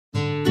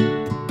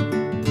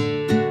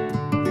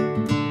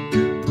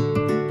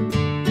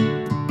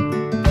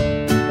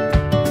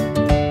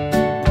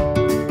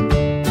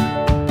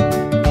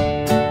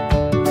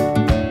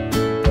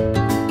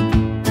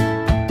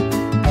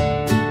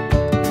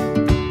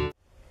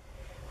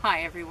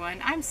Hi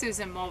everyone, I'm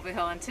Susan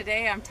Mulvihill and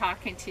today I'm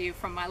talking to you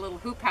from my little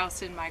hoop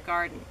house in my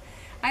garden.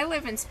 I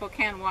live in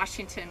Spokane,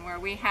 Washington, where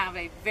we have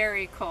a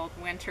very cold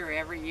winter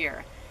every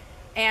year.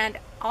 And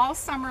all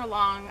summer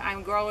long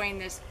I'm growing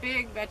this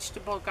big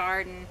vegetable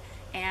garden,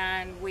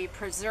 and we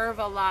preserve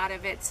a lot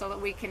of it so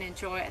that we can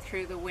enjoy it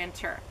through the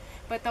winter.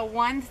 But the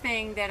one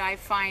thing that I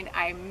find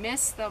I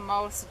miss the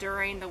most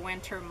during the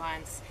winter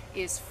months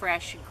is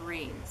fresh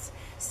greens.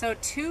 So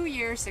 2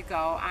 years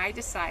ago, I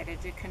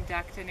decided to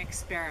conduct an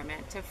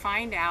experiment to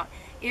find out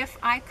if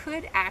I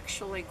could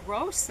actually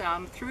grow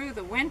some through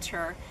the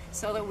winter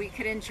so that we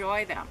could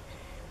enjoy them.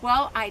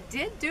 Well, I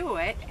did do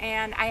it,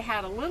 and I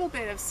had a little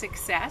bit of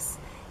success,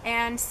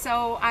 and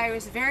so I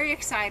was very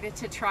excited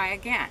to try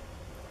again.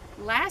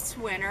 Last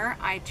winter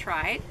I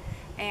tried,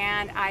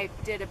 and I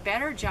did a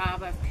better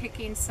job of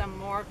picking some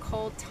more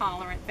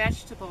cold-tolerant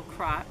vegetable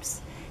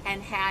crops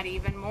and had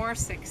even more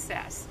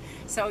success.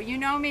 So you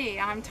know me,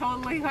 I'm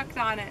totally hooked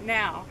on it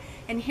now.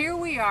 And here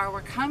we are,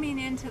 we're coming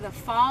into the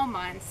fall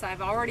months.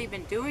 I've already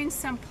been doing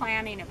some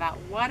planning about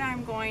what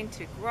I'm going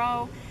to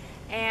grow.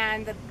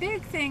 And the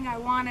big thing I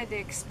wanted to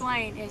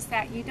explain is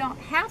that you don't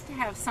have to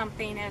have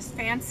something as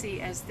fancy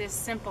as this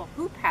simple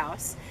hoop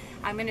house.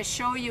 I'm going to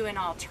show you an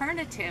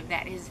alternative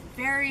that is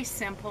very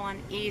simple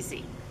and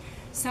easy.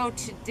 So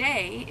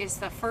today is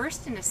the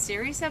first in a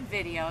series of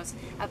videos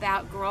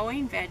about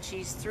growing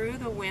veggies through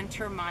the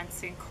winter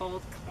months in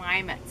cold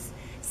climates.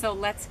 So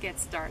let's get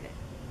started.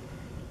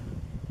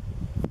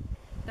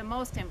 The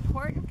most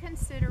important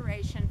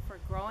consideration for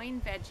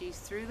growing veggies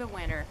through the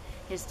winter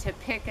is to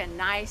pick a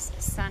nice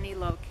sunny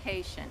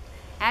location.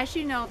 As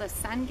you know, the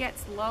sun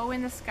gets low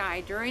in the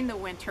sky during the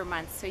winter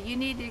months, so you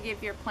need to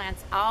give your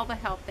plants all the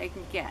help they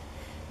can get.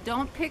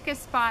 Don't pick a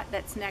spot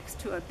that's next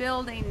to a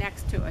building,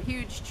 next to a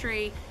huge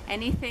tree,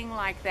 anything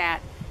like that.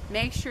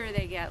 Make sure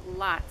they get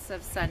lots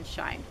of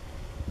sunshine.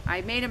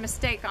 I made a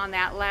mistake on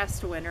that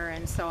last winter,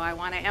 and so I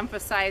want to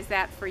emphasize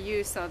that for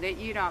you so that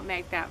you don't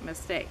make that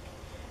mistake.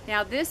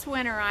 Now this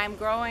winter I'm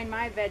growing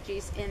my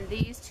veggies in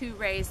these two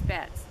raised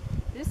beds.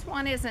 This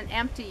one isn't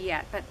empty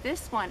yet, but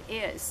this one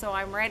is, so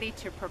I'm ready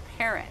to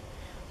prepare it.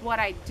 What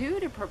I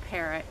do to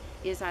prepare it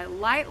is I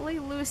lightly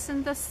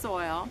loosen the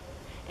soil,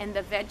 and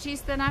the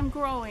veggies that I'm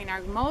growing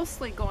are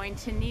mostly going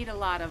to need a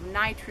lot of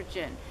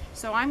nitrogen.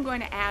 So I'm going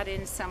to add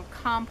in some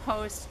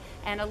compost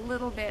and a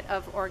little bit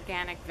of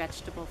organic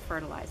vegetable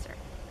fertilizer.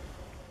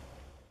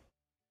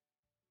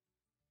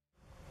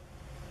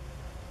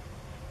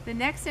 The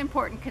next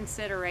important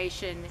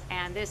consideration,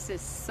 and this is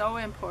so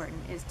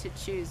important, is to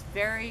choose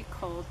very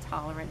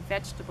cold-tolerant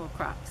vegetable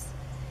crops.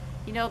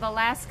 You know, the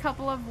last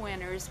couple of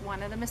winters,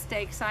 one of the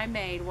mistakes I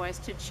made was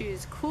to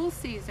choose cool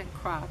season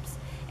crops,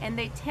 and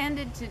they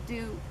tended to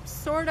do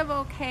sort of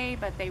okay,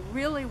 but they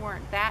really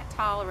weren't that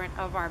tolerant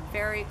of our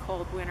very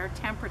cold winter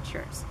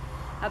temperatures.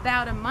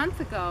 About a month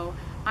ago,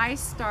 I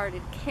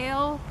started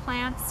kale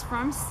plants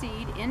from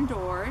seed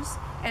indoors,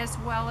 as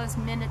well as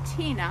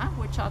minutina,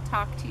 which I'll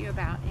talk to you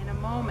about in a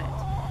moment.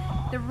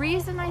 The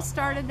reason I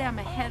started them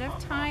ahead of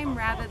time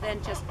rather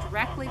than just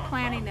directly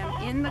planting them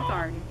in the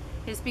garden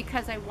is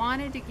because I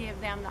wanted to give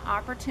them the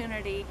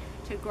opportunity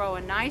to grow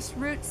a nice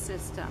root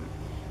system.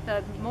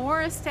 The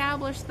more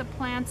established the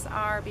plants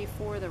are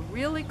before the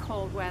really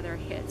cold weather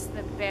hits,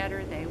 the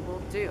better they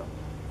will do.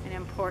 An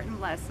important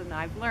lesson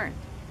I've learned.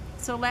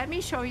 So let me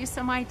show you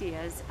some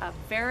ideas of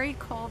very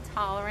cold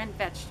tolerant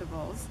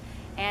vegetables,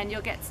 and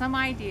you'll get some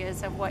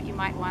ideas of what you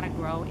might want to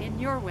grow in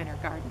your winter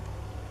garden.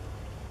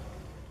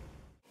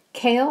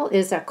 Kale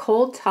is a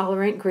cold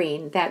tolerant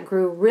green that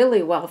grew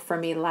really well for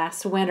me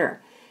last winter.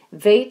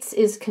 Vates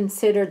is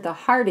considered the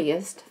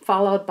hardiest,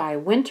 followed by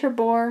winter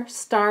boar,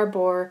 star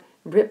boar,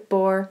 rip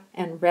boar,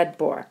 and red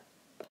boar.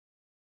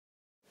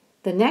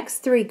 The next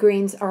three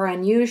greens are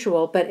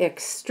unusual but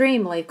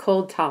extremely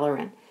cold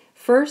tolerant.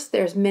 First,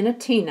 there's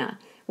minutina,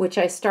 which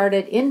I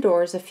started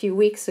indoors a few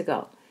weeks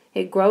ago.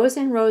 It grows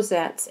in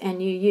rosettes,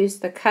 and you use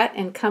the cut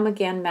and come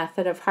again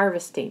method of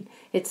harvesting.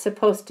 It's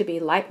supposed to be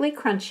lightly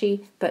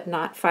crunchy but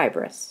not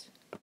fibrous.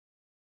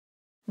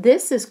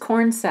 This is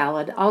corn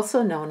salad,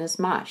 also known as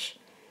mash.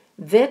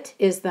 Vit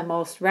is the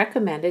most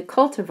recommended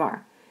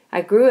cultivar.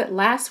 I grew it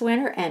last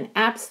winter and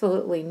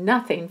absolutely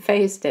nothing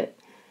fazed it.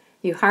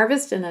 You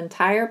harvest an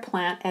entire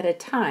plant at a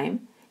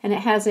time, and it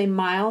has a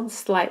mild,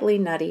 slightly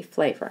nutty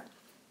flavor.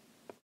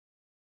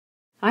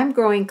 I'm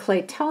growing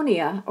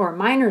claytonia, or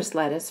miner's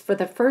lettuce, for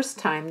the first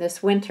time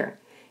this winter.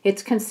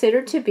 It's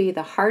considered to be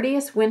the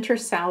hardiest winter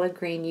salad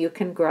green you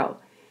can grow.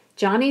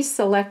 Johnny's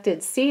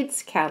Selected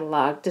Seeds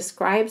catalog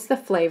describes the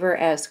flavor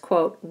as,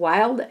 quote,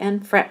 wild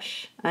and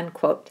fresh,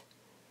 unquote.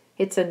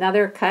 It's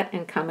another cut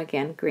and come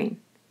again green.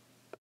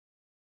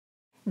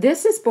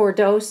 This is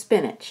Bordeaux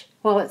spinach.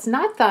 While it's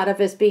not thought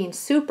of as being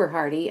super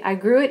hardy, I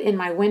grew it in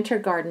my winter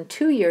garden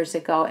 2 years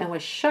ago and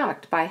was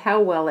shocked by how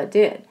well it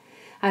did.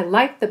 I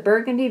like the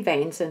burgundy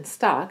veins and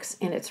stalks,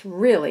 and it's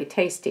really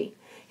tasty.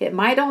 It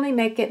might only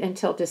make it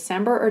until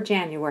December or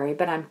January,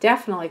 but I'm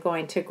definitely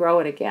going to grow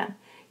it again.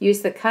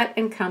 Use the cut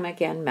and come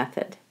again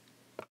method.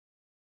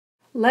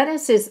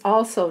 Lettuce is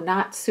also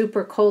not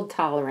super cold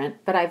tolerant,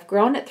 but I've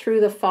grown it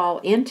through the fall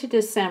into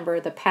December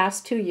the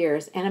past 2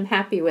 years and I'm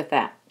happy with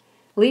that.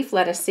 Leaf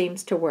lettuce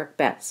seems to work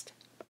best.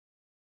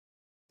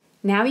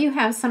 Now you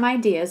have some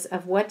ideas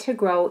of what to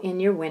grow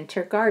in your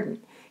winter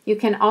garden. You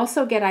can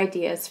also get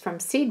ideas from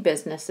seed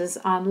businesses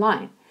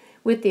online.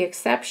 With the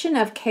exception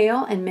of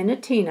kale and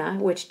minutina,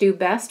 which do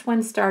best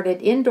when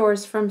started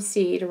indoors from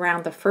seed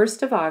around the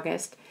 1st of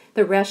August,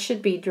 the rest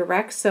should be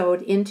direct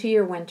sowed into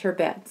your winter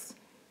beds.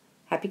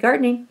 Happy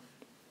gardening!